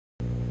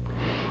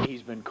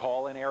He's been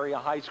calling area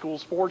high school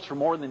sports for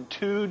more than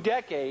 2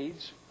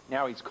 decades.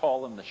 Now he's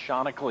calling the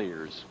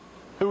Chanticleers.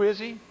 Who is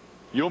he?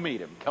 You'll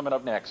meet him coming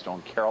up next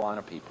on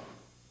Carolina People.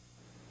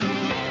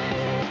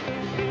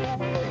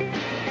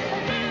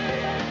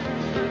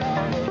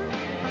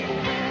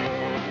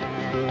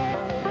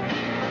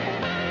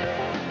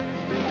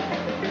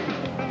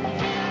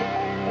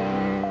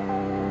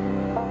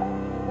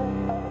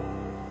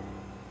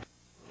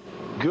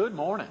 Good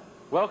morning.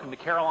 Welcome to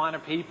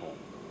Carolina People.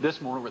 This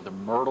morning with the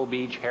Myrtle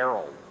Beach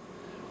Herald.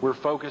 We're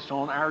focused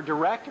on our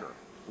director,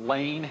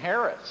 Layne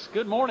Harris.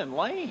 Good morning,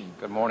 Layne.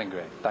 Good morning,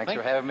 Greg. Thanks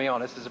for having me on.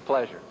 This is a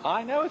pleasure.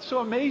 I know, it's so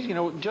amazing. You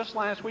know, just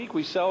last week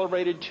we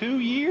celebrated 2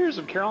 years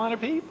of Carolina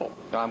People.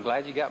 Well, I'm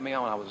glad you got me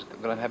on. I was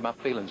going to have my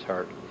feelings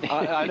hurt.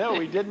 I know.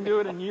 We didn't do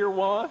it in year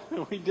 1.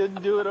 We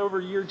didn't do it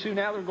over year 2.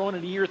 Now we're going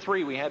into year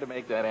 3. We had to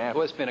make that happen.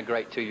 Well, it's been a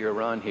great 2-year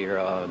run here.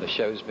 The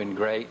show's been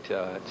great.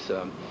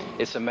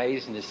 It's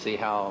amazing to see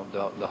how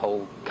the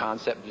whole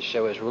concept of the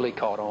show has really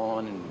caught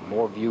on, and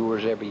more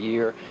viewers every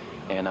year.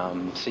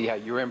 And see how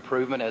your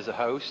improvement as a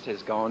host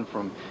has gone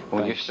from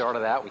when you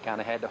started out. We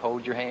kind of had to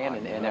hold your hand,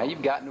 and now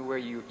you've gotten to where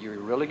you're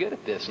really good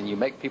at this, and you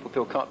make people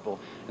feel comfortable,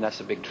 and that's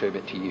a big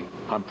tribute to you.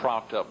 I'm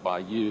propped up by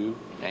you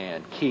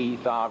and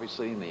Keith,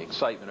 obviously, and the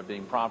excitement of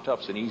being propped up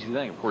is an easy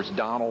thing. Of course,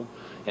 Donald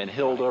and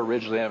Hilda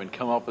originally having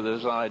come up with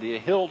this idea.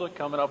 Hilda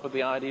coming up with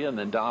the idea, and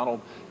then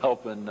Donald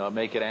helping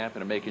make it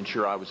happen and making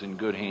sure I was in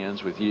good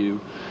hands with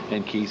you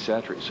and Keith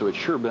Setry. So it's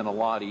sure been a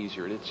lot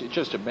easier. It's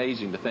just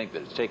amazing to think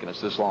that it's taken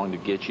us this long to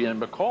get you in,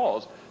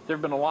 because there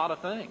have been a lot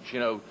of things. You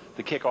know,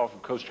 the kickoff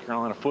of Coastal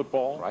Carolina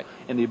football, right,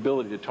 and the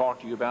ability to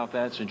talk to you about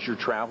that since you're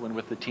traveling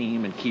with the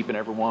team and keeping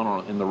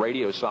everyone in the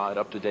radio side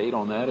up to date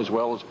on that, as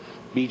well as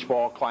Beach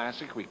Ball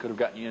Classic. We could have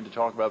gotten you in to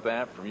talk about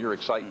that from your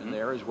excitement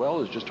there, as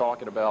well as just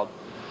talking about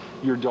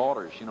your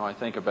daughters. You know, I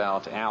think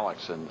about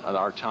Alex and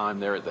our time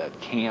there at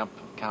that camp.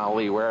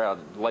 Golly, we're out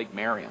at Lake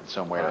Marion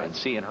somewhere, and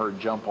seeing her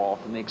jump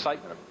off, and the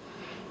excitement of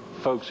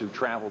folks who've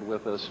traveled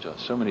with us to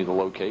so many of the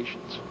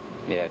locations.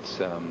 Yeah, it's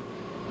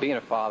being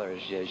a father,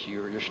 as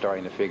you're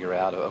starting to figure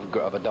out,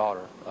 of a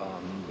daughter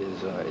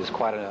is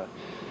quite an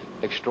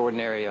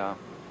extraordinary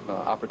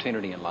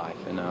opportunity in life.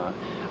 And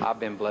I've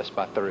been blessed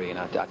by 3, and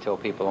I tell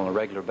people on a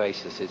regular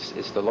basis,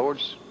 it's the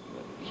Lord's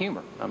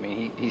humor. I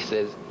mean, he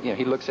says, you know,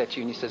 he looks at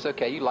you and he says,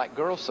 okay, you like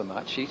girls so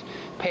much. He's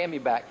paying me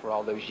back for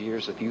all those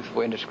years of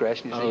youthful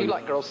indiscretion. He says, you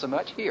like girls so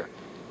much, here's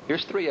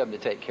 3 of them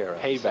to take care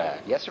of. Payback.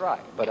 So, yes,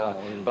 right. But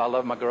I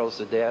love my girls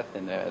to death,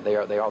 and they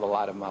are the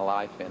light of my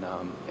life, and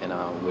I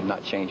would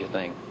not change a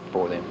thing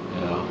for them.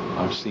 Yeah,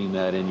 I've seen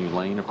that in you,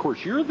 Layne. Of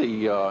course, you're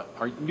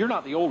you're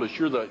not the oldest.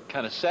 You're the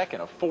kind of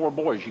second of 4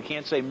 boys. You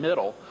can't say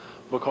middle,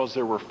 because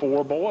there were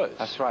 4 boys.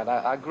 That's right.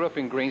 I grew up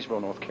in Greensboro,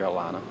 North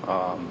Carolina.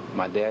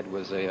 My dad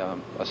was a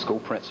school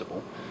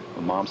principal.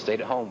 My mom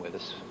stayed at home with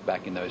us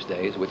back in those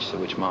days,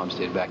 which moms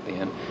did back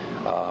then.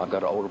 I've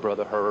got an older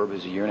brother, Herb,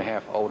 who's a year and a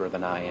half older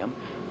than I am.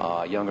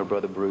 Younger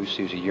brother, Bruce,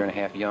 who's a year and a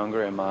half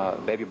younger, and my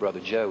baby brother,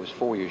 Joe, is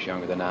 4 years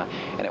younger than I.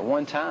 And at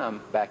one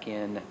time, back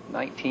in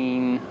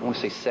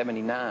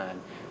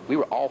 1979, we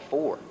were all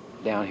 4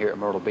 down here at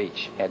Myrtle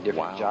Beach, had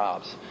different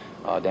jobs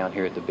down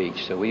here at the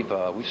beach. So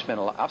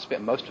I've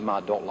spent most of my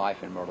adult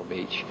life in Myrtle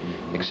Beach,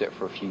 except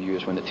for a few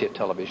years when the tip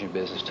television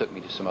business took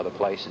me to some other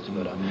places.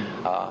 But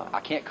I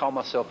can't call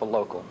myself a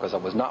local, because I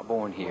was not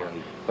born here.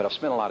 But I've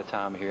spent a lot of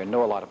time here and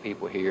know a lot of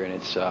people here, and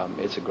it's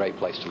a great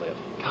place to live.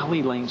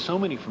 Golly, Layne, so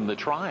many from the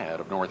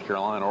Triad of North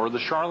Carolina or the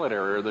Charlotte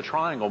area or the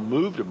Triangle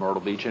move to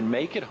Myrtle Beach and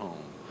make it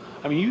home.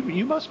 I mean,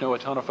 you must know a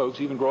ton of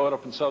folks even growing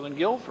up in Southern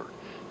Guilford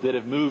that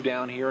have moved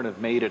down here and have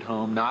made it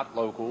home, not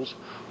locals,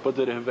 but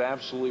that have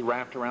absolutely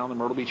wrapped around the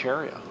Myrtle Beach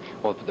area.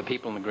 Well, the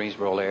people in the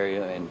Greensboro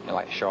area and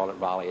like Charlotte,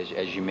 Raleigh,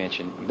 as you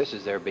mentioned, this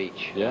is their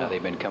beach. Yeah.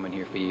 They've been coming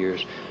here for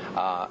years.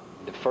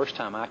 The first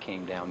time I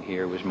came down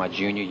here was my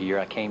junior year.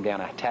 I came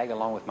down, I tagged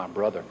along with my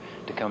brother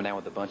to come down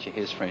with a bunch of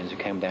his friends who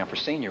came down for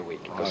senior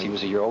week, because he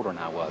was a year older than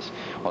I was.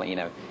 Well, you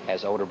know,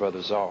 as older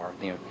brothers are,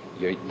 you know,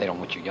 they don't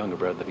want your younger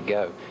brother to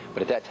go.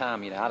 But at that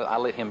time, you know, I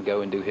let him go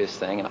and do his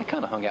thing, and I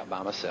kind of hung out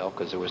by myself,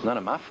 because there was none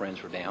of my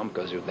friends were down,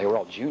 because they were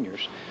all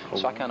juniors.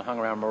 So I kind of hung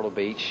around Myrtle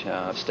Beach,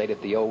 stayed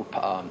at the old,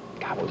 God,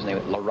 what was the name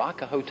of it? La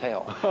Rocca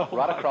Hotel,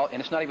 right across, and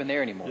it's not even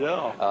there anymore.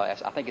 Yeah.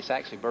 I think it's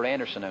actually Bert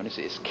Anderson owned it.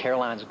 It's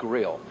Caroline's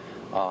Grill.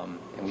 And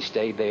we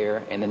stayed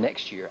there, and the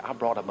next year I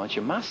brought a bunch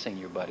of my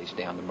senior buddies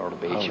down to Myrtle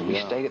Beach, and we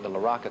stayed at the La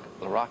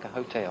Rocca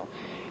Hotel.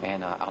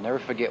 And I'll never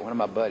forget one of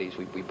my buddies.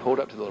 We pulled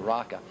up to the La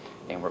Rocca,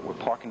 and we're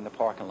parking in the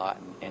parking lot,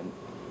 and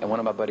one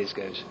of my buddies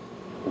goes,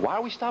 "Why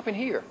are we stopping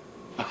here?"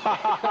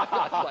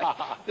 I was like,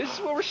 "This is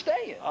where we're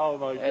staying." Oh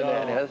my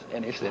God!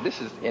 And he said,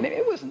 "This is," and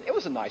it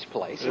was a nice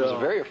place. It was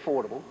very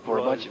affordable for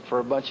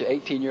a bunch of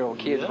 18-year-old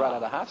kids right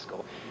out of high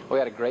school. We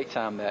had a great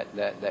time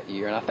that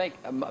year, and I think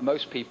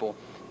most people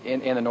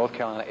in the North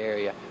Carolina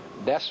area,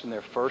 that's when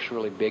their first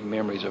really big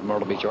memories of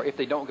Myrtle Beach, or if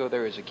they don't go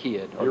there as a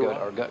kid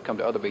or come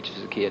to other beaches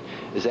as a kid,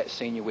 is that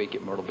senior week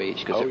at Myrtle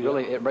Beach, because it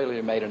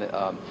really made an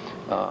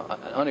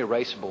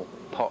unerasable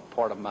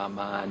part of my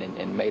mind,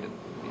 and made it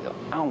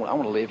I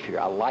want to live here.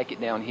 I like it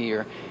down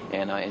here.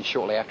 And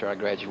shortly after I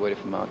graduated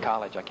from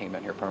college, I came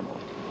down here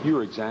permanently. You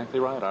were exactly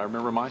right. I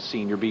remember my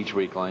senior beach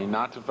week, Layne.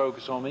 Not to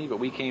focus on me, but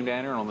we came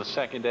down here, and on the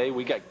second day,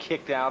 we got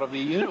kicked out of the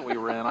unit we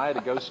were in. I had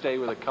to go stay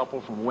with a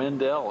couple from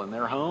Wendell in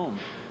their home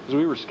because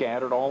we were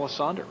scattered all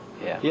asunder.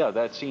 Yeah,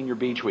 that senior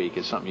beach week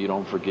is something you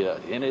don't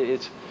forget. And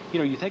it's,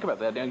 you think about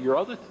that. Now,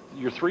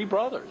 your three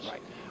brothers.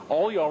 Right.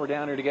 All y'all were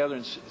down here together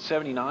in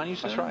 '79, you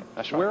said?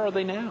 That's right. Where are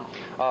they now?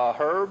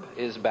 Herb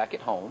is back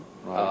at home.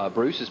 Right.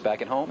 Bruce is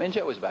back at home. And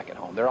Joe is back at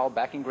home. They're all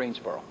back in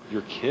Greensboro.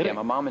 You're kidding. Yeah,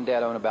 my mom and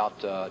dad own about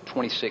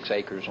 26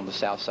 acres on the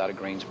south side of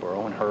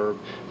Greensboro. And Herb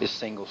is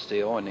single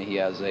still, and he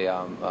has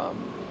a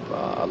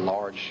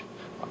large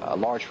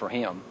for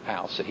him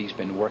house that he's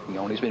been working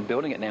on. He's been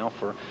building it now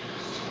for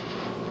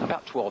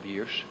about 12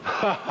 years.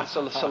 It's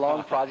a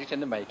long project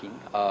in the making,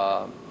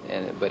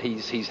 but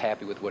he's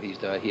happy with what he's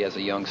done. He has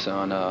a young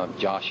son,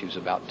 Josh, who's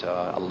about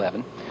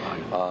 11.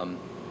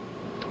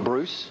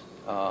 Bruce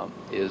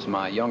is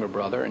my younger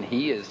brother, and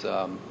he's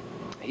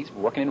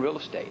working in real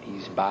estate. He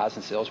buys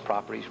and sells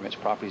properties, rents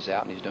properties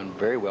out, and he's done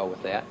very well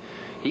with that.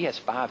 He has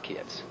 5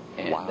 kids,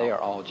 and they are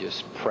all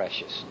just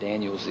precious.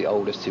 Daniel's the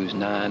oldest, who's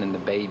 9, and the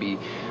baby,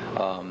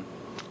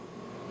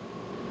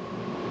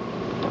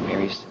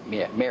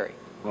 Mary.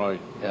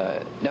 Right.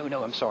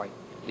 No, I'm sorry.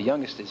 The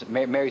youngest is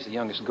Mary's the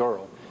youngest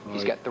girl. Right.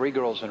 He's got 3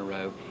 girls in a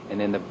row, and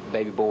then the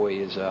baby boy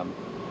is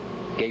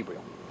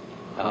Gabriel,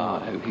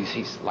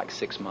 he's like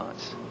 6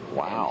 months.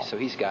 Wow. And so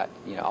he's got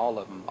all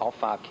of them, all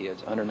 5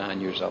 kids under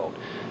 9 years old,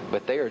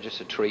 but they are just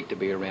a treat to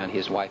be around.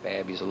 His wife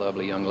Abby's a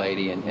lovely young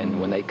lady,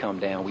 and when they come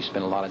down, we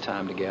spend a lot of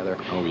time together.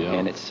 Oh yeah.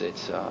 And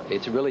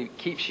it's really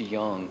keeps you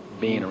young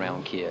being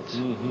around kids.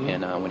 Mm-hmm.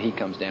 And when he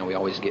comes down, we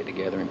always get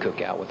together and cook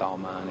out with all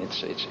mine.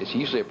 It's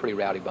usually a pretty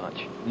rowdy bunch.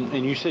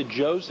 And you said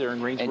Joe's there in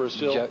Greensboro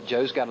still?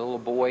 Joe's got a little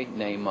boy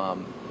named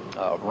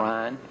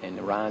Ryan, and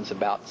Ryan's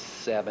about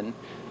 7.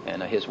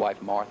 And his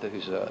wife Martha,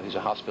 who's a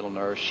hospital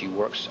nurse, she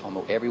works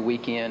almost every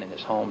weekend and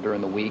is home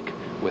during the week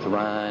with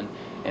Ryan.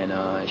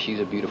 And she's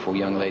a beautiful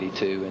young lady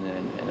too.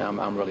 And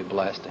I'm really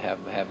blessed to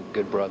have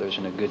good brothers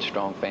and a good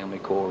strong family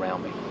core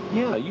around me.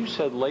 Yeah, you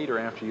said later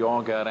after you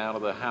all got out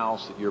of the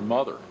house that your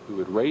mother, who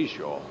had raised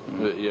you all,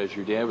 as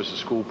your dad was a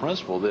school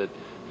principal, that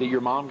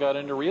your mom got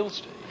into real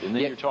estate. And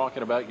then you're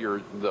talking about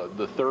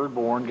the third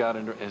born got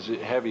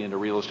heavy into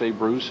real estate,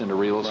 Bruce into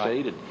real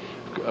estate. Right. And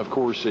of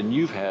course, and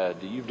you've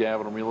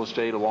dabbled in real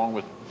estate along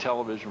with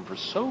television for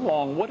so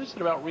long. What is it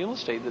about real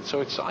estate that's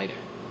so exciting?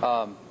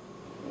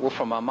 Well,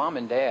 from my mom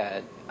and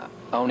dad,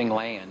 owning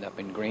land up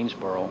in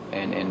Greensboro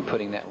and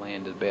putting that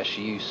land to the best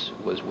use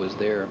was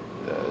their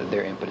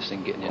impetus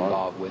in getting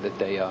involved with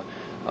it.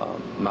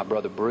 My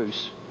brother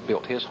Bruce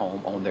built his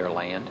home on their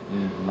land,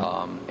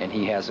 and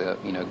he has a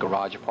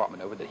garage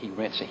apartment over that he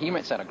rents. And he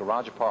rents out a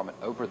garage apartment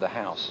over the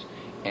house,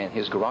 and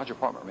his garage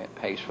apartment rent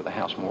pays for the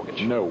house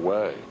mortgage. No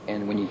way.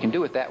 And when you can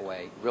do it that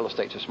way, real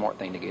estate's a smart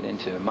thing to get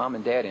into. Mom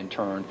and dad, in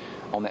turn,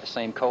 on that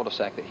same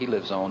cul-de-sac that he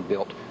lives on,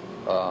 built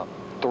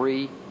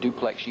 3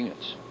 duplex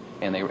units,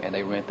 and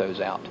they rent those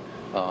out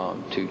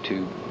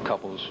to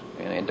couples,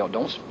 and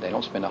they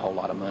don't spend a whole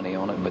lot of money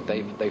on it, but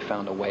they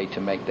found a way to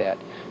make that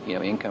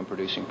income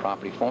producing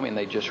property for me. And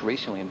they just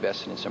recently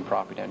invested in some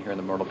property down here in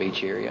the Myrtle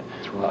Beach area,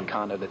 a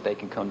condo that they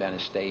can come down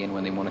and stay in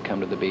when they want to come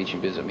to the beach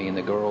and visit me and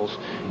the girls.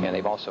 And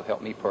they've also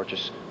helped me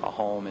purchase a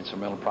home and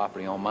some rental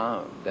property on my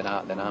own that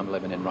I'm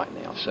living in right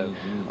now. So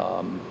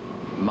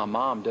my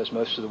mom does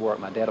most of the work.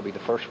 My dad will be the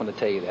first one to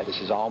tell you that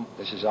this is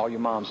all your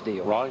mom's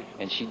deal. Right.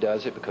 And she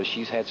does it because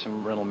she's had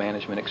some rental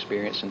management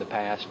experience in the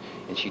past,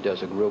 and she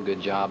does a real good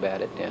job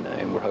at it.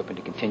 And we're hoping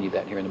to continue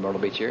that here in the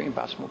Myrtle Beach area and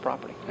buy some more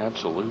property.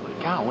 Absolutely.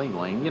 Golly,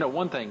 Layne.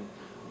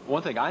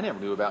 One thing I never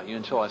knew about you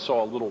until I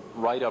saw a little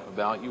write-up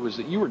about you was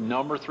that you were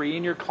number 3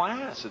 in your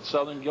class at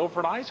Southern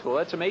Guilford High School.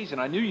 That's amazing.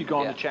 I knew you'd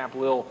gone to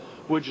Chapel Hill,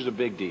 which is a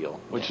big deal,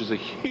 which is a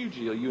huge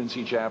deal,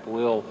 UNC Chapel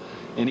Hill,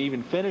 and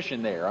even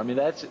finishing there. I mean,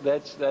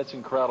 that's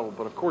incredible.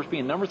 But, of course,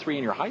 being number 3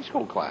 in your high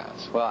school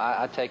class. Well,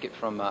 I take it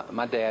from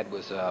my dad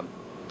was, and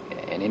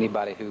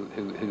anybody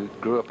who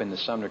grew up in the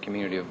Sumner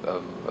community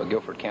of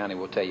Guilford County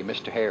will tell you,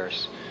 Mr.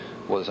 Harris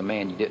was a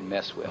man you didn't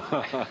mess with.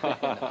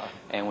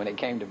 And when it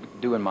came to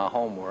doing my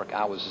homework,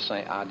 I was the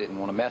same. I didn't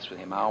want to mess with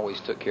him. I always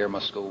took care of my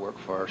schoolwork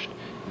first,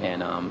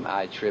 and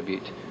I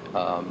attribute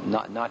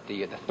not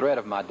the threat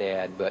of my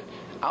dad, but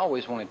I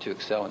always wanted to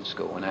excel in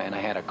school, and I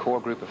had a core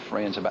group of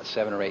friends, about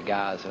 7 or 8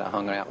 guys that I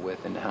hung out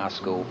with in high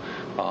school,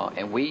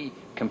 and we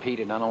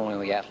competed not only in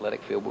the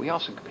athletic field, but we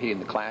also competed in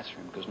the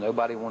classroom because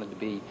nobody wanted to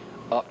be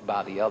upped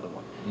by the other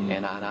one,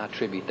 and I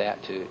attribute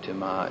that to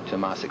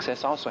my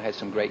success. I also had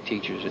some great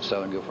teachers at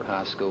Southern Guilford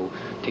High School,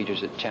 teachers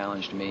that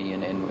challenged me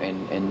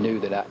and knew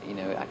that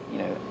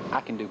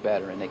I can do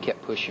better, and they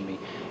kept pushing me.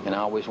 And I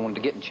always wanted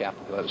to get in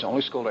Chapel Hill. It was the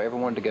only school I ever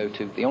wanted to go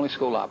to, the only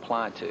school I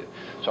applied to.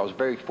 So I was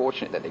very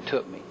fortunate that they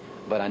took me,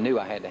 but I knew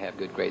I had to have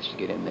good grades to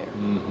get in there.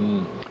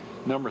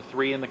 number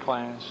 3 in the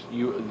class.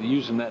 You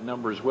using that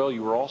number as well.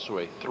 You were also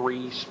a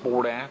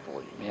 3-sport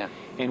athlete. Yeah.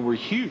 And we're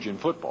huge in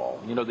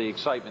football. You know, the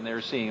excitement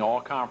there, seeing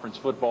all conference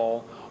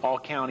football, all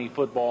county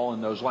football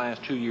in those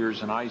last 2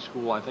 years in high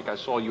school. I think I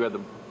saw you had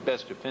the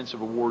best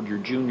defensive award your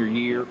junior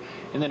year,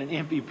 and then an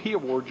MVP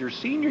award your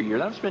senior year.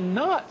 That's been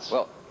nuts.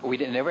 Well, we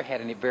never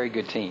had any very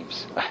good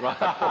teams.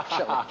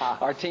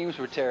 Our teams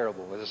were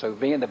terrible. So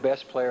being the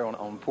best player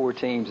on poor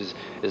teams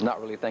is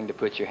not really a thing to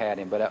put your hat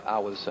in. But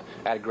I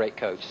had a great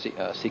coach.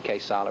 C.K.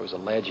 Siler was a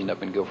legend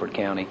up in Guilford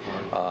County.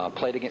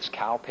 Played against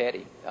Kyle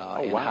Petty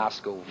in high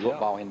school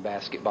football and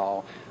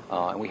basketball.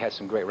 And we had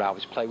some great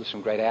rivals. Played with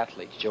some great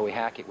athletes. Joey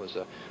Hackett was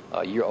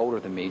a year older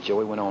than me.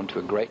 Joey went on to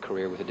a great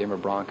career with the Denver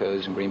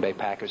Broncos and Green Bay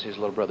Packers. His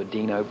little brother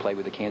Dino played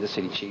with the Kansas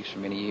City Chiefs for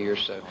many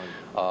years. So,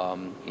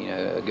 you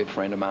know, a good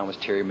friend of mine was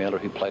Terry Miller,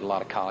 who played a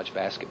lot of college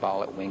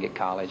basketball at Wingate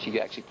College. He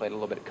actually played a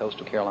little bit at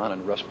Coastal Carolina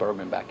and Russ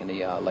Bergman back in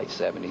the late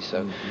 70s.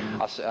 So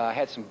I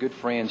had some good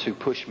friends who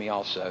pushed me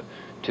also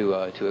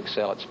to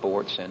excel at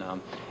sports.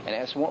 And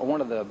that's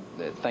one of the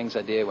things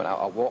I did when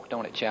I walked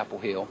on at Chapel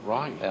Hill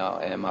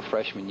in my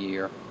freshman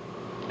year,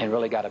 and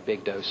really got a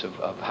big dose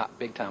of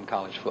big-time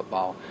college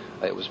football.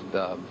 It was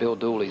Bill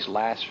Dooley's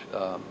last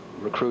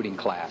recruiting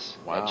class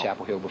at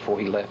Chapel Hill before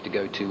he left to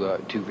go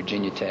to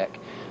Virginia Tech.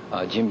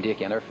 Jim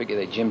Dickey, I'll never forget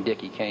that Jim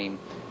Dickey came,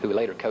 who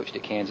later coached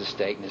at Kansas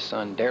State, and his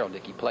son Daryl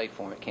Dickey played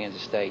for him at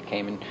Kansas State,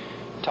 came and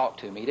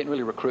talked to me. He didn't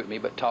really recruit me,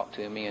 but talked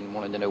to me and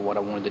wanted to know what I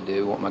wanted to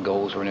do, what my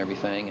goals were and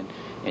everything.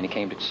 And he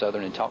came to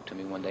Southern and talked to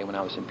me one day when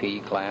I was in PE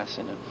class,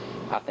 and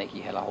I think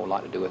he had a whole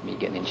lot to do with me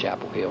getting in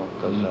Chapel Hill,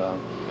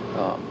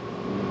 because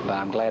but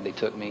I'm glad they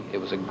took me. It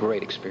was a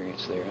great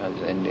experience there,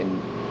 and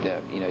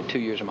you know, 2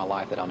 years of my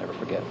life that I'll never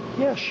forget.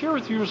 Yeah, share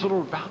with viewers a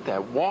little about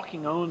that.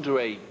 Walking on to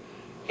a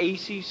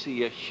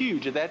ACC, a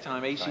huge, at that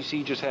time,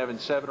 ACC just having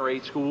 7 or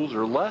 8 schools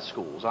or less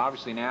schools.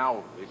 Obviously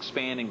now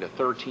expanding to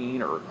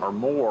 13 or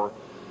more.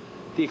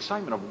 The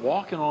excitement of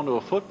walking onto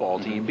a football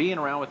team, being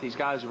around with these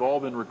guys who've all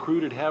been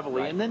recruited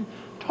heavily, and then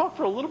talk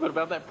for a little bit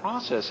about that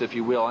process, if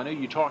you will. I know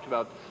you talked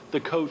about the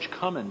coach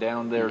coming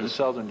down there to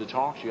Southern to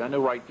talk to you. I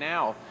know right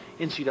now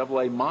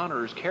NCAA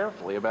monitors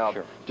carefully about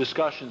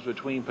discussions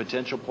between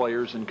potential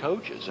players and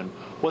coaches. And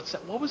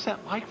what was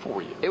that like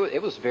for you?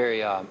 It was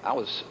very. I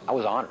was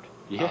honored.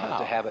 Yeah.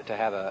 To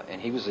have a, and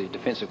he was the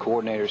defensive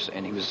coordinator,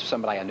 and he was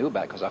somebody I knew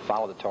about because I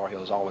followed the Tar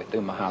Heels all the way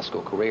through my high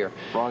school career.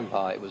 Right.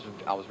 I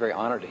was very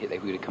honored that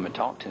he would come and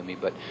talk to me.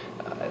 But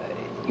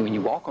when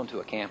you walk onto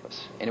a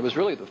campus, and it was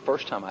really the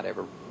first time I'd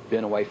ever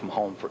been away from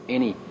home for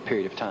any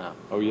period of time.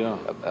 Oh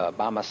yeah.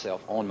 By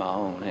myself on my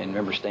own, and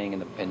remember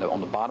staying on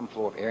the bottom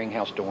floor of Airing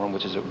House dorm,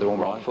 which is the dorm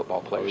where all the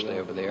football players stay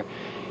over there.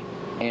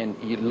 And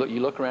you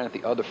look around at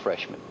the other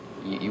freshmen.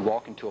 You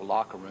walk into a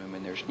locker room,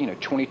 and there's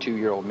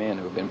 22-year-old men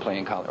who have been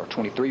playing college, or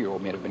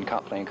 23-year-old men who have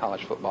been playing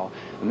college football,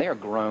 and they are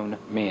grown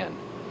men,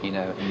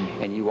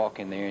 and you walk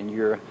in there, and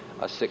you're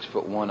a 6'1",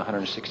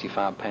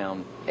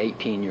 165-pound,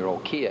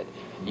 18-year-old kid.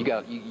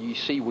 You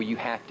see where you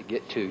have to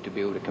get to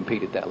be able to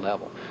compete at that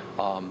level.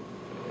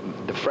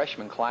 The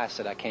freshman class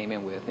that I came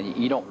in with, and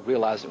you don't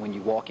realize it when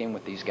you walk in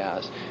with these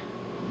guys,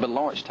 but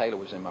Lawrence Taylor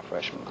was in my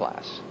freshman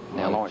class.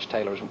 Now, Lawrence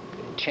Taylor's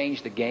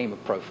changed the game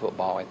of pro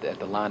football at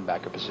the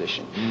linebacker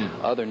position.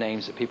 Other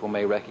names that people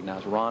may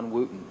recognize: Ron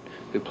Wooten,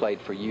 who played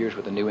for years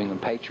with the New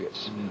England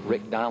Patriots;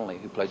 Rick Donnelly,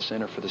 who played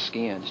center for the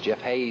Skins; Jeff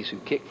Hayes, who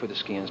kicked for the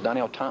Skins;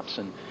 Donnell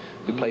Thompson,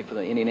 who played for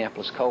the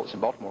Indianapolis Colts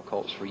and Baltimore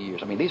Colts for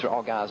years. I mean, these are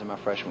all guys in my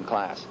freshman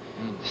class.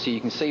 So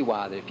you can see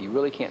why that if you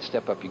really can't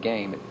step up your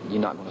game,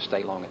 you're not going to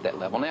stay long at that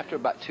level. And after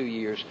about 2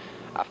 years,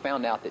 I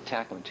found out that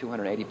tackling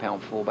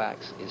 280-pound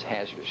fullbacks is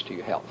hazardous to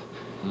your health.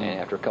 And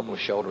after a couple of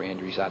shoulder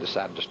injuries, I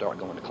decided to start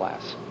going to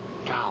class.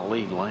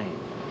 Golly, Layne.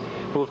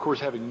 Well, of course,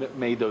 having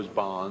made those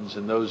bonds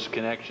and those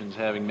connections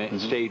having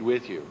stayed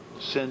with you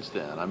since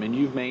then, I mean,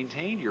 you've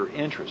maintained your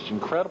interest,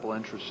 incredible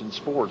interest in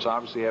sports.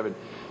 Obviously, having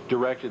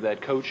directed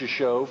that coaches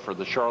show for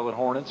the Charlotte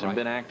Hornets and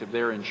been active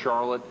there in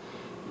Charlotte,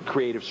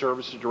 creative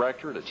services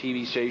director at a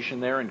TV station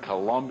there in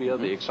Columbia,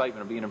 the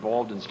excitement of being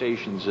involved in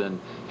stations in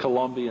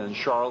Columbia and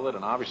Charlotte,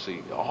 and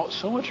obviously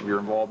so much of your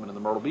involvement in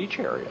the Myrtle Beach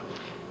area.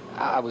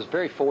 I was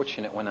very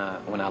fortunate when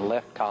I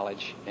left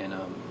college, and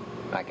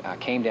I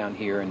came down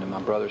here, and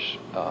my brother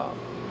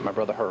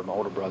Herb, my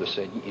older brother,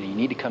 said, you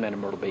need to come down to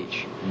Myrtle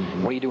Beach.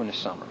 What are you doing this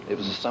summer? It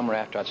was the summer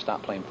after I'd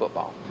stopped playing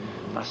football.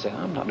 I said,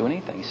 I'm not doing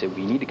anything. He said, well,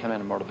 you need to come down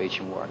to Myrtle Beach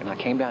and work. And I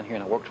came down here,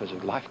 and I worked as a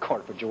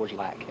lifeguard for George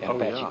Lack at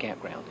Apache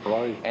Campground.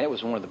 Right. And it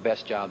was one of the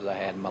best jobs I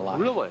had in my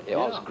life. Really? It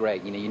was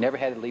great. You never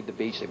had to leave the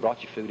beach. They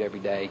brought you food every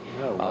day.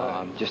 No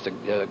way. Just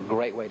a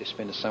great way to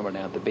spend the summer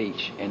down at the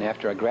beach. And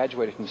after I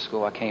graduated from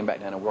school, I came back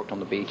down and worked on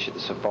the beach at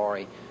the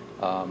Safari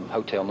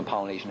Hotel, the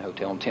Polynesian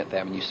Hotel on 10th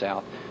Avenue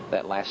South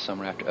that last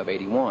summer of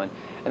 '81.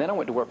 And then I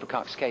went to work for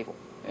Cox Cable.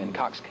 And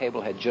Cox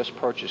Cable had just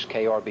purchased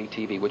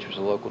KRB-TV, which was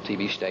a local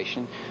TV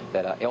station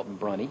that Elton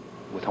Brunny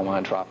with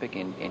Hawaiian Tropic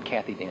and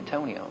Kathy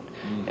D'Antoni owned.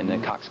 And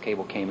then Cox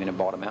Cable came in and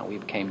bought them out. We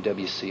became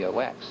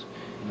WCOX.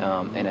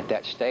 And at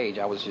that stage,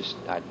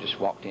 I just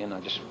walked in.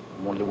 I just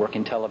wanted to work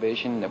in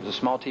television. There was a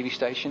small TV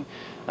station,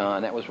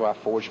 and that was where I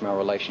forged my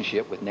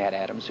relationship with Nat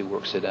Adams, who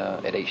works at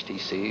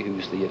HTC,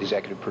 who's the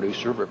executive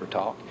producer of River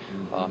Talk.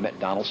 Met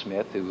Donald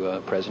Smith, who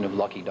president of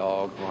Lucky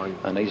Dog. Right.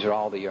 And these are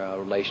all the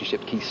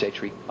relationships. Keith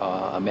Satry,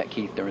 I met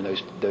Keith during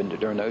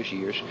those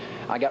years.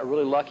 I got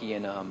really lucky,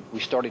 and we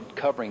started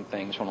covering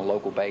things on a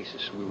local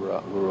basis. We were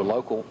a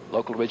local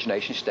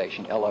origination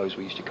station, LOs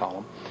we used to call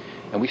them.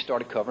 And we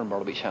started covering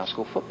Myrtle Beach High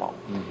School football.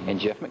 And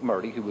Jeff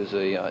McMurdy, who was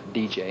a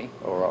DJ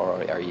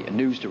or a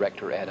news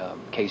director at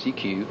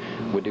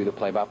KZQ, would do the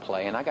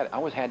play-by-play. And I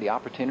always had the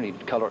opportunity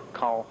to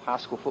call high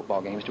school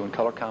football games, doing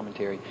color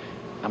commentary.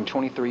 I'm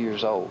 23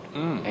 years old,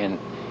 and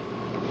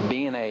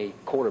being a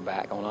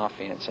quarterback on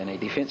offense and a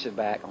defensive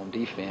back on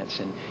defense,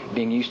 and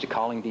being used to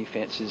calling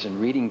defenses and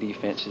reading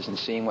defenses and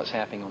seeing what's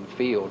happening on the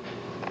field,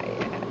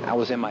 I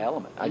was in my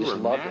element. I just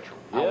loved it.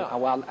 Yeah.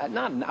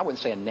 I wouldn't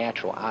say a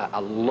natural. I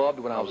loved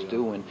what I was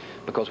doing,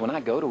 because when I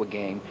go to a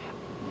game,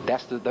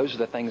 those are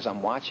the things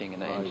I'm watching,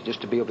 and just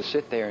to be able to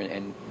sit there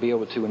and be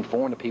able to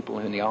inform the people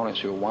in the audience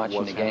who are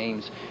watching the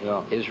games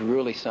is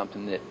really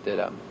something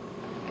that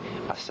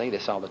I say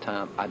this all the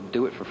time. I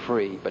do it for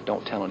free, but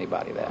don't tell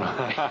anybody that.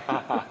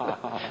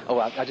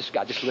 I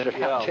just let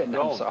it out.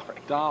 I'm sorry.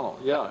 Donald,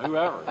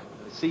 whoever,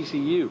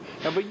 CCU.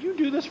 Now, but you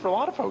do this for a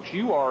lot of folks.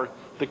 You are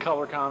the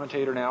color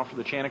commentator now for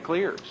the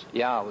Chanticleers.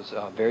 Yeah, I was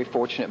very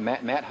fortunate.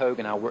 Matt Hogue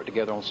and I worked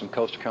together on some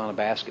Coastal Carolina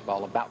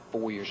basketball about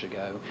 4 years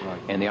ago,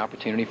 and the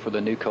opportunity for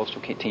the new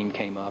Coastal team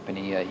came up, and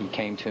he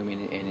came to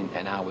me,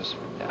 and I was,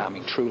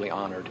 truly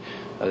honored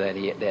that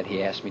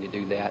he asked me to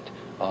do that.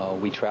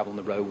 We travel on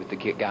the road with the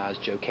guys.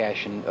 Joe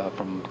Cashin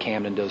from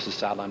Camden does the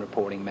sideline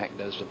reporting. Mac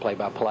does the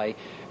play-by-play,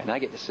 and I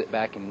get to sit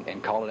back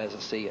and call it as I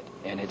see it.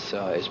 And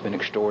it's been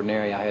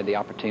extraordinary. I had the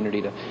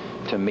opportunity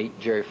to meet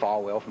Jerry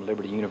Falwell from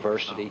Liberty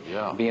University,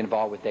 be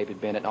involved with David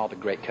Bennett and all the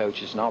great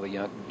coaches and all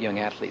the young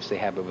athletes they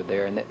have over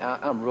there. And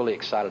I'm really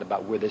excited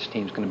about where this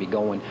team's going to be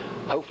going.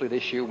 Hopefully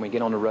this year when we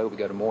get on the road, we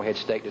go to Morehead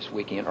State this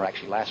weekend, or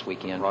actually last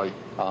weekend. Right.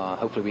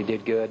 Hopefully we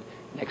did good.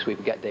 Next week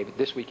we got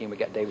this weekend we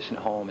got Davidson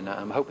at home, and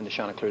I'm hoping the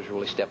Chanticleers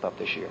really step up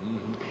this year.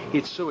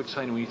 It's so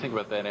exciting when you think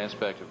about that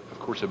aspect, of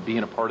course, of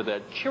being a part of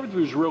that. Share with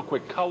us real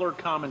quick, color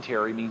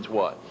commentary means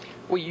what?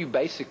 Well, you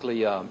basically,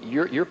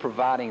 you're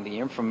providing the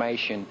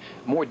information,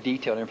 more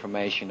detailed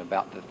information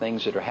about the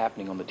things that are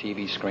happening on the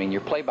TV screen.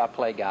 Your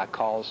play-by-play guy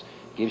calls,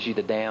 gives you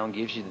the down,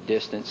 gives you the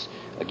distance,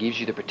 gives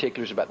you the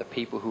particulars about the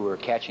people who are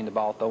catching the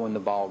ball, throwing the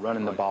ball,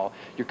 running the ball.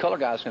 Your color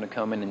guy is going to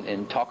come in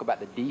and talk about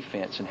the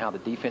defense and how the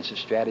defensive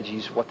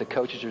strategies, what the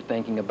coaches are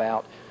thinking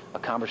about,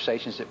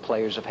 conversations that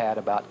players have had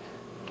about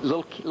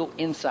little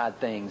inside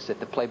things that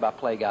the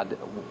play-by-play guy,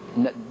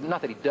 not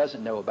that he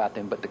doesn't know about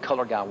them, but the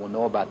color guy will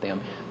know about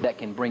them, that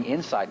can bring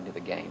insight into the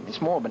game. It's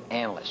more of an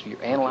analyst.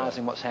 You're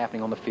analyzing what's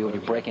happening on the field.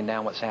 You're breaking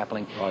down what's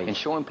happening and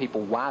showing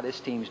people why this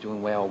team's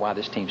doing well, why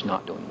this team's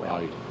not doing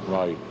well.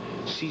 Right.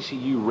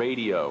 CCU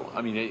radio.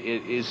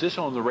 Is this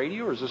on the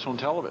radio or is this on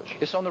television?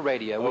 It's on the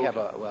radio. We have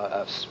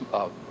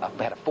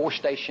had a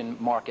 4-station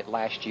market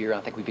last year.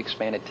 I think we've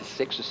expanded to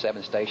 6 or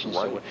 7 stations.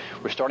 So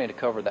we're starting to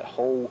cover that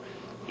whole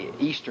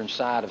eastern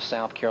side of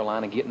South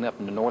Carolina, getting up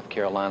into North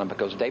Carolina,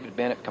 because David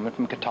Bennett, coming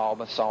from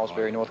Catawba,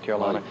 Salisbury, North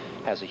Carolina,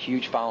 has a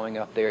huge following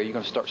up there. You're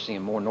going to start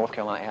seeing more North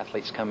Carolina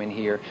athletes come in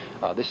here.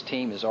 This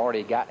team has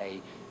already got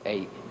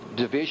a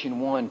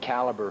Division I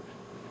caliber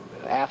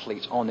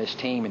athletes on this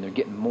team, and they're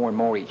getting more and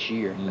more each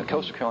year.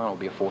 Coastal Carolina will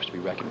be a force to be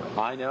reckoned with.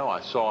 I know.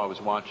 I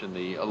was watching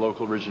the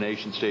local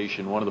origination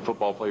station, one of the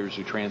football players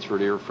who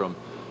transferred here from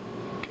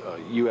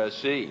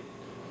USC.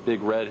 Big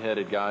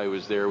red-headed guy who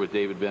was there with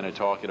David Bennett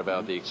talking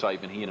about the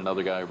excitement. He and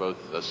another guy are both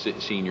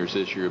seniors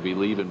this year, will be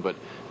leaving, but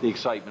the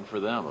excitement for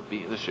them.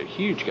 This is a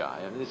huge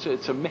guy.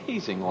 It's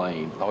amazing,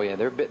 Layne. Oh yeah,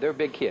 they're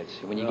big kids.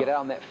 When you get out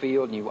on that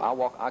field, and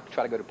I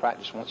try to go to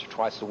practice once or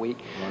twice a week,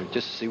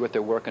 just to see what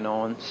they're working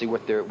on, see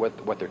what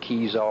their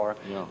keys are,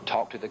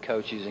 talk to the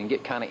coaches, and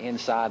get kind of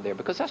inside there,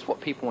 because that's what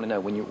people want to know.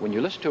 When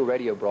you listen to a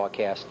radio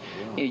broadcast,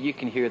 you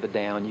can hear the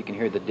down, you can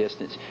hear the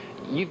distance.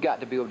 You've got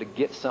to be able to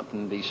get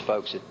something to these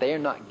folks that they're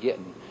not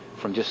getting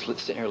from just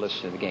sitting here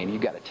listening to the game.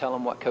 You've got to tell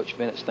them what Coach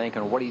Bennett's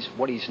thinking, or what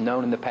he's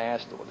known in the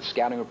past, what the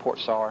scouting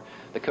reports are.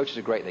 The coaches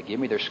are great. They give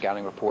me their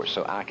scouting reports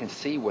so I can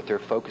see what they're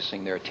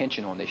focusing their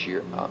attention on this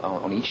year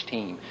on each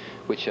team,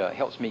 which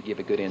helps me give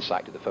a good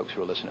insight to the folks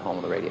who are listening at home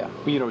on the radio.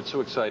 Well, it's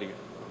so exciting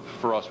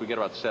for us. We get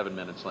about 7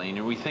 minutes, Layne,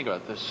 and we think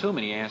about there's so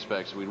many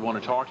aspects we'd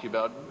want to talk to you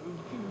about.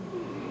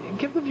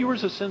 Give the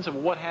viewers a sense of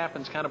what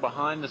happens kind of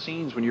behind the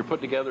scenes when you're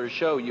putting together a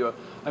show.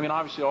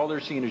 Obviously, all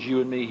they're seeing is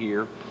you and me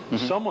here.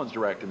 Someone's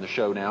directing the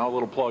show now. A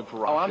little plug for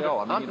Rochelle.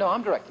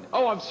 I'm directing it.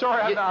 Oh, I'm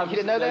sorry. You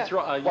didn't know that? That's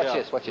right.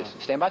 Watch this.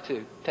 Stand by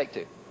 2, take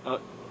 2.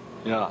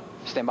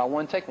 Stand by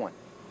 1, take 1.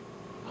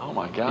 Oh,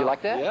 my God. You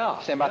like that?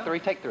 Yeah. Stand by 3,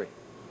 take 3.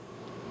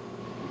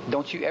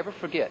 Don't you ever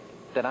forget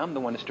that I'm the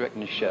one that's directing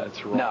the show.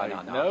 That's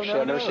right. No.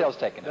 Rochelle's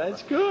taking it.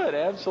 That's good.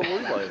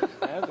 Absolutely.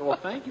 Well,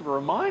 thank you for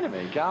reminding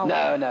me. Golly.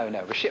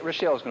 No.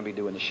 Rochelle's going to be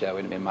doing the show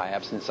in my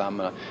absence. I'm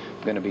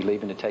going to be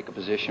leaving to take a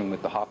position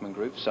with the Hoffman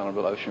Group, selling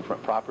real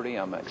oceanfront property.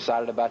 I'm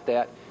excited about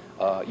that.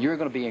 you're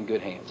going to be in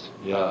good hands.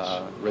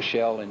 Yes.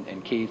 Rochelle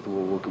and Keith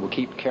will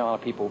keep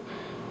Carolina people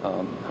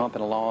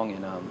humping along,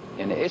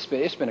 and it's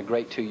been a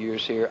great 2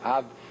 years here.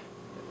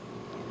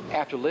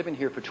 After living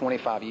here for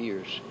 25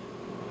 years,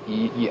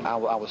 I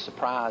was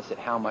surprised at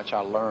how much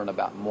I learned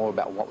more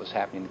about what was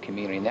happening in the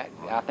community, and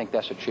I think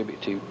that's a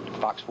tribute to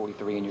Fox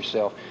 43 and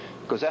yourself,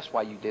 because that's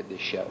why you did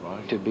this show,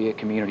 right, to be a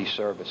community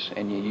service,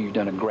 and you've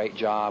done a great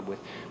job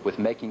with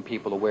making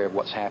people aware of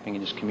what's happening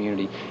in this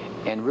community,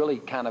 and really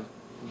kind of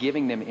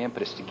giving them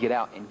impetus to get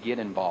out and get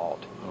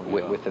involved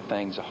with the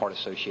things, the Heart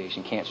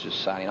Association, Cancer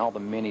Society, and all the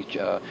many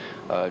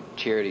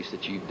charities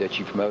that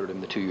you promoted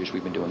in the 2 years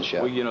we've been doing the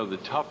show. Well, the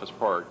toughest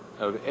part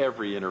of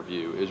every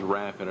interview is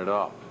wrapping it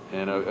up.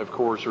 And, of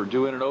course, we're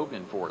doing an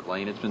opening for it,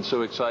 Layne. It's been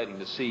so exciting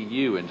to see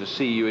you, and to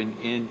see you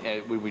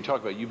when we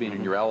talk about you being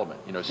in your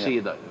element,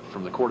 seeing that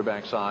from the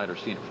quarterback side or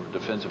seeing it from the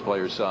defensive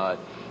player side,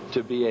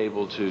 to be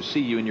able to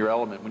see you in your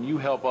element when you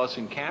help us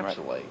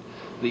encapsulate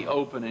the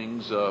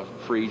openings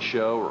for each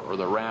show or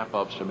the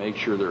wrap-ups to make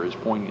sure they're as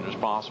poignant as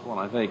possible. And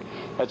I think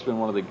that's been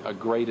one of the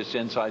greatest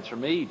insights for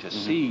me, to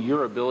see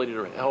your ability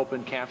to help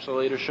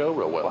encapsulate a show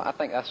real well. Well, I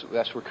think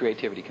that's where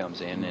creativity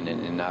comes in,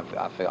 and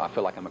I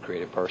feel like I'm a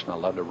creative person. I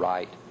love to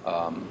write,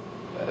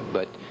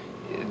 but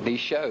these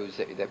shows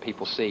that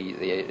people see,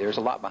 there's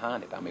a lot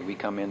behind it. I mean, we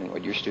come in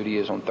with your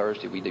studios on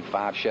Thursday, we do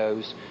 5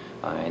 shows,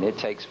 and it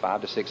takes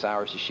 5 to 6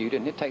 hours to shoot it,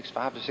 and it takes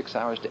 5 to 6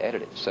 hours to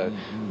edit it. So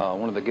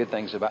one of the good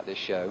things about this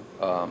show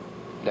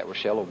that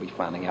Rochelle will be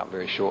finding out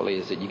very shortly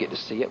is that you get to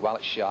see it while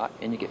it's shot,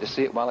 and you get to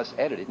see it while it's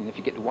edited, and if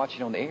you get to watch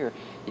it on the air,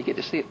 you get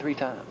to see it 3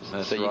 times.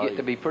 That's so you right. get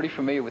to be pretty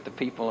familiar with the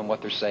people and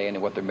what they're saying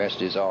and what their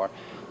messages are,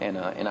 and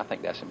I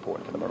think that's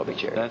important for the Myrtle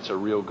Beach area. That's a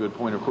real good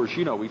point. Of course,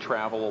 we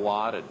travel a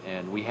lot,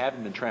 and we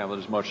haven't been traveling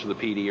as much to the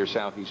PD or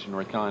southeastern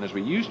North Carolina as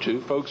we used to.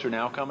 Folks are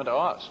now coming to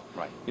us.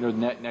 Right.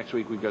 Next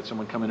week we've got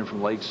someone coming in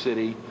from Lake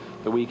City.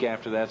 The week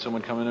after that,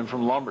 someone coming in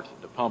from Lumberton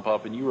to pump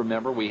up. And you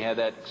remember we had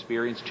that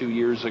experience 2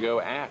 years ago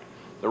at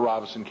the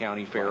Robeson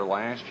County Fair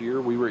last year.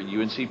 We were at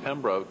UNC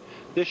Pembroke.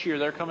 This year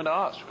they're coming to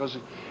us, because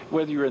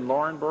whether you're in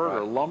Laurinburg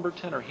or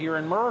Lumberton or here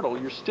in Myrtle,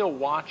 you're still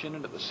watching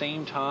it at the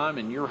same time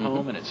in your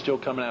home, and it's still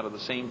coming out of the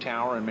same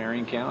tower in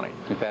Marion County.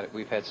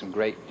 We've had some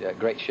great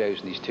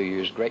shows in these 2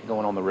 years. Great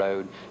going on the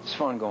road. It's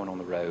fun going on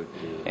the road,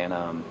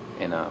 and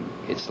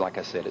it's like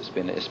I said, it's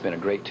been a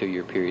great 2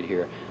 year period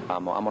here.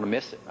 I'm going to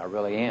miss it. I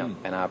really am,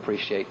 and I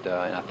appreciate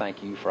and I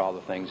thank you for all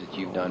the things that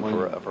you've done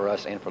for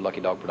us and for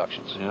Lucky Dog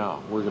Productions. Yeah,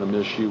 we're going to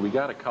miss you. We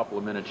got a couple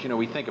of minutes.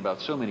 We think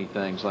about so many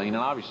things, Layne, and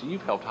obviously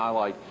you've helped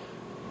highlight.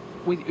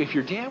 If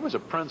your dad was a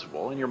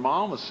principal and your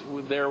mom was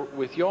there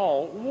with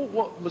y'all,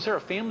 was there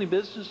a family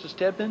business to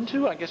step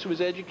into? I guess it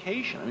was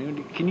education. I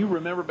mean, can you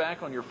remember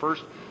back on your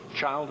first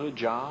childhood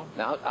job?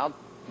 Now,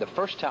 the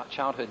first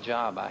childhood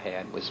job I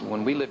had was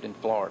when we lived in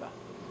Florida,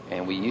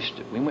 and we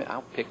went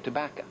out and picked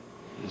tobacco.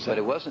 But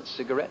it wasn't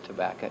cigarette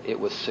tobacco, it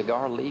was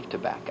cigar leaf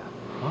tobacco.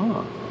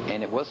 Huh.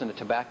 And it wasn't a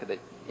tobacco that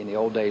in the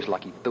old days,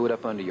 like you threw it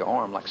up under your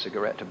arm like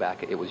cigarette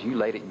tobacco. It was you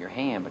laid it in your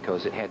hand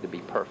because it had to be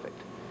perfect.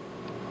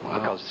 Wow.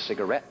 Because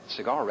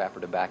cigar wrapper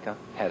tobacco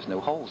has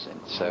no holes in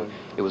it. So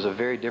it was a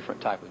very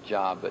different type of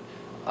job. But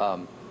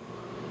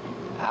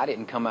I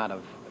didn't come out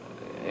of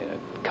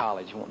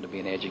college wanting to be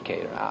an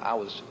educator.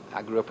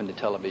 I grew up in the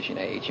television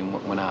age, and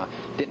when I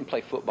didn't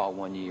play football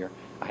one year,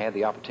 I had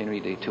the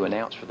opportunity to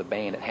announce for the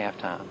band at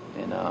halftime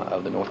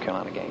of the North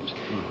Carolina games.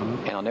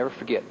 And I'll never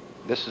forget,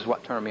 this is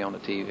what turned me on the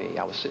TV.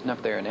 I was sitting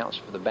up there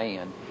announcing for the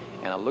band,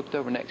 and I looked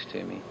over next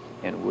to me,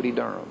 and Woody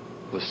Durham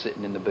was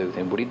sitting in the booth.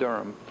 And Woody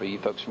Durham, for you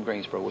folks from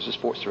Greensboro, was the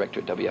sports director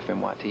at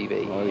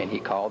WFMY-TV. Right. And he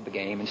called the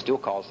game and still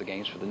calls the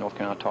games for the North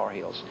Carolina Tar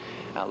Heels.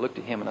 And I looked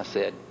at him and I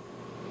said,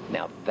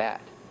 now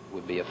that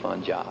would be a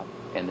fun job.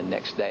 And the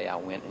next day I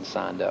went and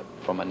signed up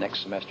for my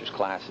next semester's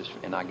classes,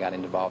 and I got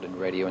involved in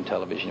radio and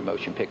television and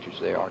motion pictures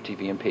there,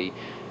 RTVMP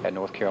at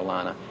North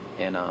Carolina.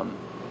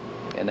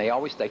 And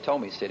they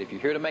told me, said, if you're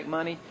here to make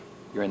money,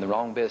 you're in the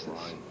wrong business.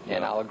 Right. Yeah.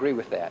 And I'll agree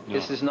with that. Yeah.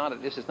 This is not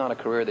a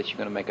career that you're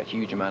going to make a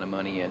huge amount of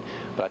money in,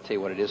 but I tell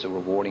you what, it is a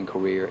rewarding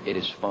career. It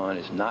is fun.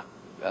 It's not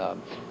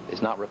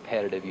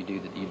repetitive. You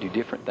do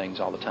different things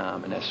all the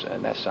time, and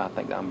that's I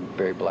think I'm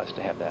very blessed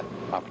to have that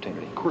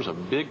opportunity. Of course, a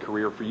big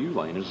career for you,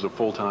 Layne, as a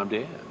full-time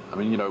dad. I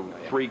mean,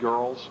 3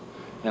 girls,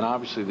 and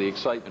obviously the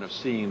excitement of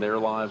seeing their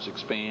lives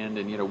expand.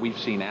 And we've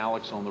seen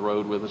Alex on the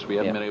road with us. We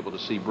haven't been able to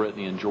see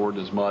Brittany and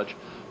Jordan as much,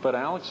 but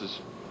Alex has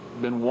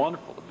been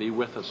wonderful to be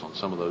with us on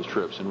some of those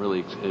trips and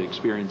really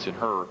experiencing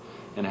her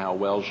and how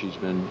well she's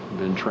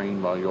been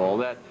trained by you all.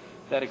 That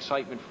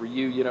excitement for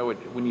you,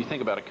 when you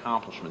think about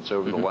accomplishments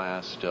over the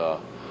last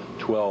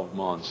 12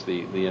 months,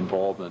 the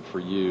involvement for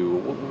you,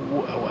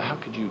 how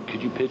could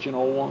you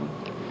pigeonhole one?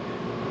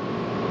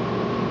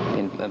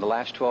 In the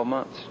last 12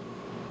 months,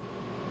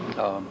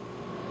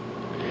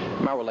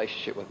 my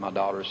relationship with my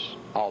daughters,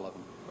 all of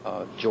them,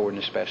 Jordan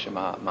especially,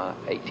 my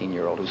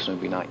 18-year-old who's soon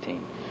to be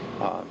 19,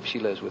 she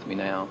lives with me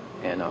now,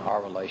 and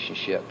our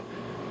relationship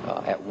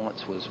at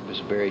once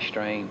was very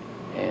strained,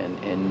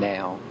 and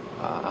now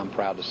I'm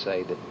proud to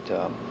say that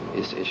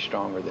it's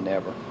stronger than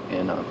ever.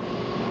 And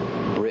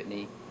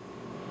Brittany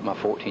My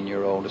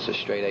 14-year-old is a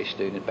straight-A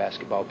student,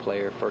 basketball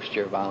player,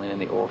 first-year violin in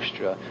the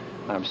orchestra.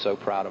 I'm so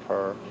proud of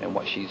her and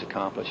what she's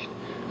accomplished.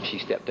 She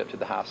stepped up to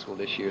the high school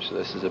this year, so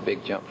this is a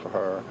big jump for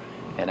her.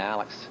 And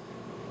Alex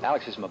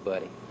is my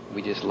buddy.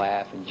 We just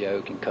laugh and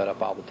joke and cut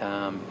up all the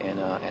time, and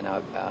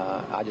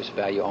I just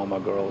value all my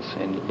girls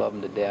and love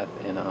them to death.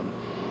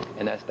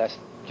 And that's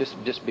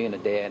just being a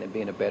dad and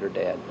being a better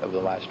dad over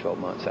the last 12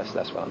 months. That's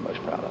what I'm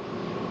most proud of.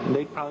 And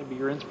they'd probably be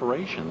your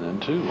inspiration then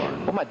too,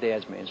 Layne. Well, my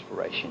dad's my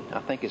inspiration. I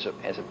think as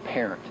a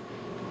parent,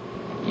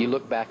 you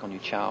look back on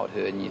your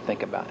childhood and you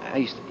think about, I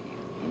used to,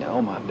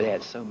 oh, my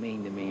dad's so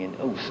mean to me, and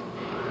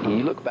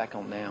you look back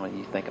on now and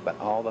you think about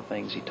all the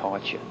things he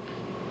taught you.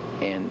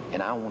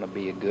 And I want to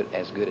be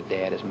as good a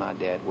dad as my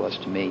dad was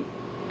to me,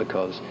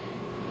 because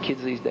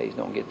kids these days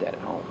don't get that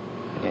at home.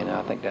 And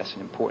I think that's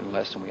an important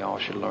lesson we all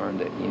should learn,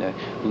 that,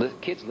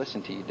 kids,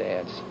 listen to your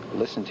dads,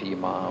 listen to your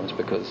moms,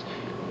 because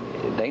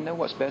they know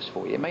what's best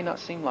for you. It may not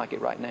seem like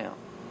it right now,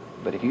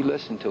 but if you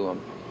listen to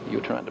them,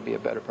 you're trying to be a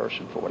better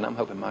person for it. And I'm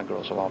hoping my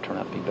girls will all turn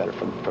out to be better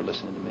for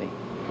listening to me.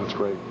 That's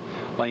great.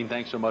 Layne,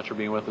 thanks so much for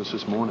being with us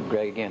this morning.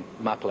 Greg, again,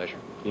 my pleasure.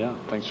 Yeah,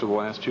 thanks for the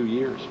last 2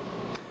 years.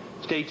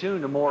 Stay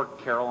tuned to more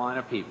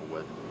Carolina People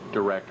with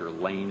director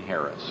Layne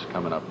Harris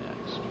coming up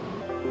next.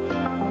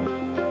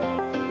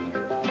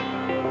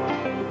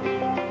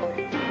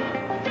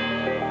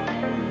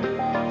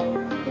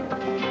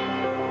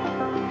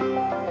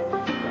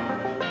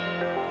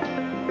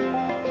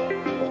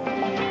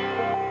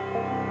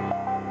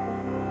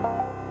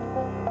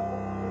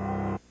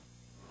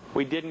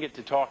 We didn't get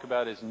to talk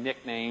about his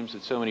nicknames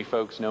that so many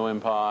folks know him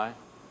by,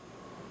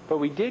 but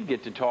we did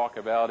get to talk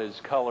about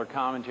his color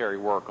commentary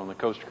work on the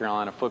Coastal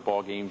Carolina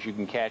football games. You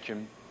can catch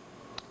him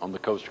on the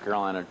Coastal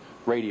Carolina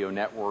radio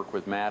network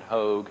with Matt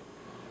Hogue.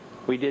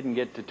 We didn't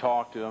get to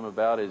talk to him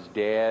about his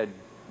dad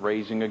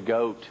raising a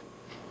goat,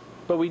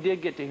 but we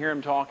did get to hear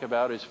him talk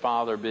about his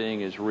father being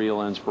his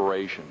real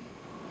inspiration.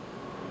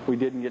 We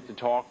didn't get to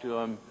talk to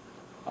him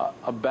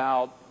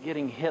about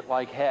getting hit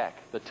like heck,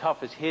 the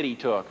toughest hit he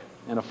took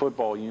in a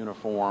football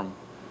uniform,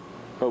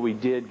 but we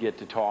did get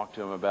to talk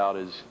to him about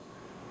his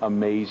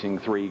amazing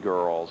 3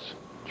 girls,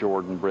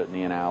 Jordan,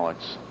 Brittany, and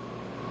Alex,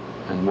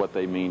 and what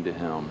they mean to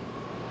him.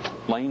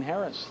 Layne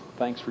Harris,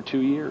 thanks for 2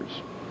 years.